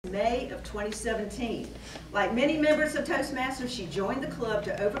May of 2017. Like many members of Toastmasters, she joined the club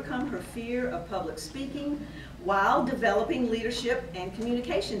to overcome her fear of public speaking while developing leadership and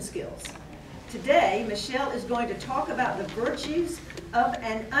communication skills. Today, Michelle is going to talk about the virtues of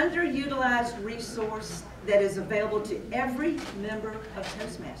an underutilized resource that is available to every member of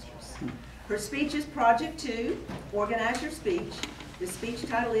Toastmasters. Her speech is Project 2, Organize Your Speech. The speech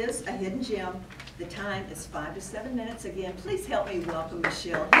title is A Hidden Gem. The time is 5 to 7 minutes. Again, please help me welcome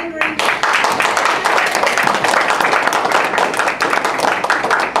Michelle Henry.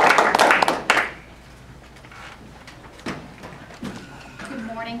 Good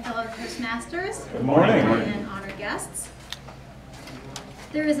morning, fellow Toastmasters. Good morning. And honored guests.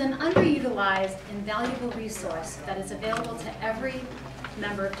 There is an underutilized and valuable resource that is available to every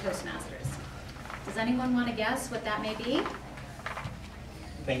member of Toastmasters. Does anyone want to guess what that may be?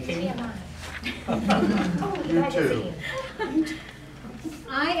 Thinking? You too.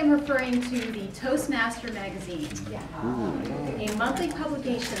 I am referring to the Toastmaster magazine, a monthly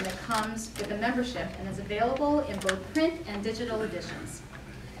publication that comes with a membership and is available in both print and digital editions.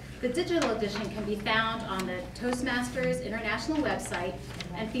 The digital edition can be found on the Toastmasters International website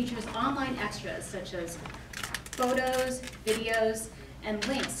and features online extras such as photos, videos, and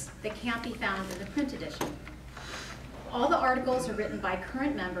links that can't be found in the print edition. All the articles are written by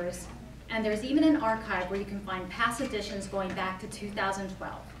current members, and there's even an archive where you can find past editions going back to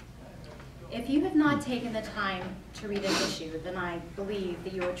 2012. If you have not taken the time to read an issue, then I believe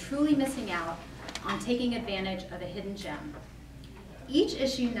that you are truly missing out on taking advantage of a hidden gem. Each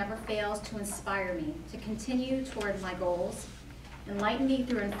issue never fails to inspire me to continue toward my goals, enlighten me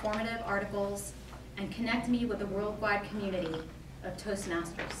through informative articles, and connect me with a worldwide community of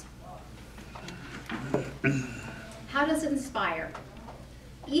Toastmasters. How does it inspire?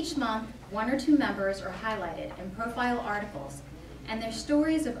 Each month, 1 or 2 members are highlighted in profile articles, and their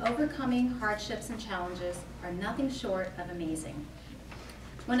stories of overcoming hardships and challenges are nothing short of amazing.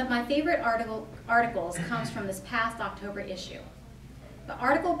 One of my favorite articles comes from this past October issue. The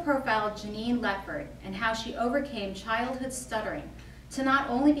article profiled Janine Letford and how she overcame childhood stuttering to not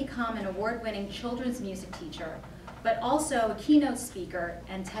only become an award-winning children's music teacher, but also a keynote speaker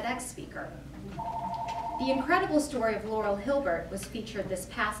and TEDx speaker. The incredible story of Laurel Hilbert was featured this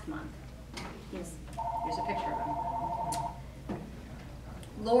past month. Here's a picture of him.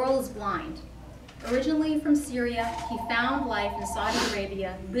 Laurel is blind. Originally from Syria, he found life in Saudi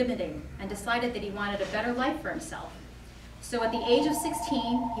Arabia limiting and decided that he wanted a better life for himself. So at the age of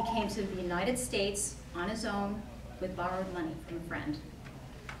 16, he came to the United States on his own with borrowed money from a friend.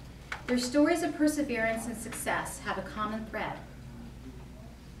 Their stories of perseverance and success have a common thread.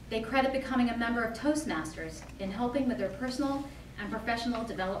 They credit becoming a member of Toastmasters in helping with their personal and professional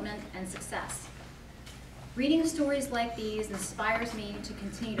development and success. Reading stories like these inspires me to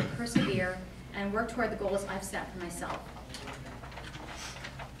continue to persevere and work toward the goals I've set for myself.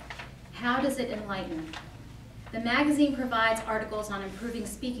 How does it enlighten? The magazine provides articles on improving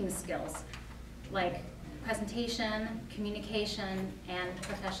speaking skills, like presentation, communication, and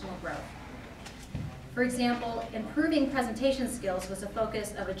professional growth. For example, improving presentation skills was a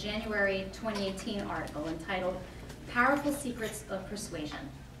focus of a January 2018 article entitled Powerful Secrets of Persuasion.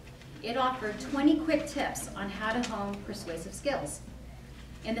 It offered 20 quick tips on how to hone persuasive skills.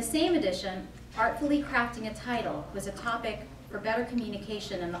 In the same edition, artfully crafting a title was a topic for better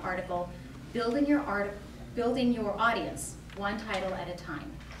communication in the article Building Your Audience, One Title at a Time.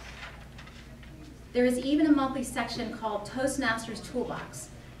 There is even a monthly section called Toastmasters Toolbox,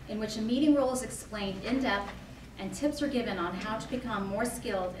 in which a meeting role is explained in depth and tips are given on how to become more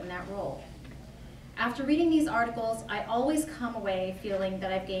skilled in that role. After reading these articles, I always come away feeling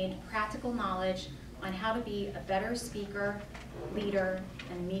that I've gained practical knowledge on how to be a better speaker, leader,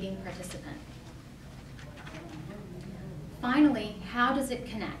 and meeting participant. Finally, how does it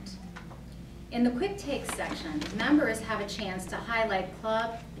connect? In the Quick Takes section, members have a chance to highlight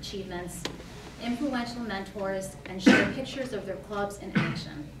club achievements, influential mentors, and share pictures of their clubs in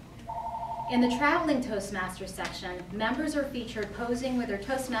action. In the Traveling Toastmasters section, members are featured posing with their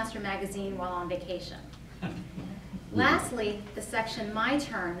Toastmaster magazine while on vacation. Lastly, the section My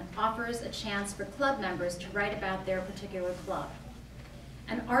Turn offers a chance for club members to write about their particular club.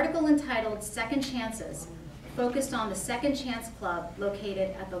 An article entitled Second Chances focused on the Second Chance Club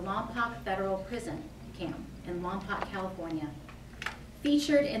located at the Lompoc Federal Prison Camp in Lompoc, California.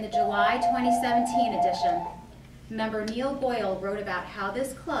 Featured in the July 2017 edition, member Neil Boyle wrote about how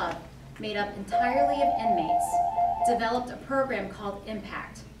this club, made up entirely of inmates, developed a program called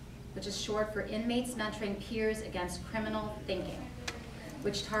Impact, which is short for Inmates Mentoring Peers Against Criminal Thinking,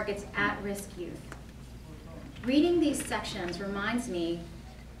 which targets at-risk youth. Reading these sections reminds me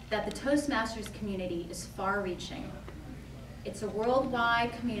that the Toastmasters community is far-reaching. It's a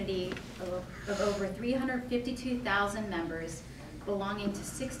worldwide community of over 352,000 members belonging to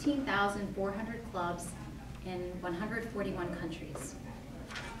 16,400 clubs in 141 countries.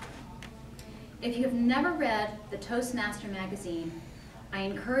 If you have never read the Toastmaster magazine, I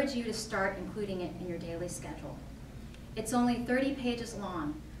encourage you to start including it in your daily schedule. It's only 30 pages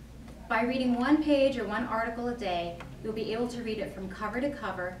long. By reading one page or one article a day, you'll be able to read it from cover to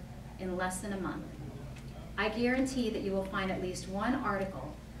cover in less than a month. I guarantee that you will find at least one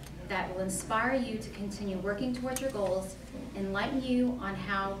article that will inspire you to continue working towards your goals, enlighten you on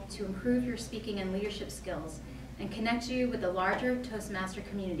how to improve your speaking and leadership skills, and connect you with the larger Toastmaster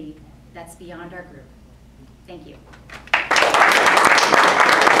community that's beyond our group. Thank you.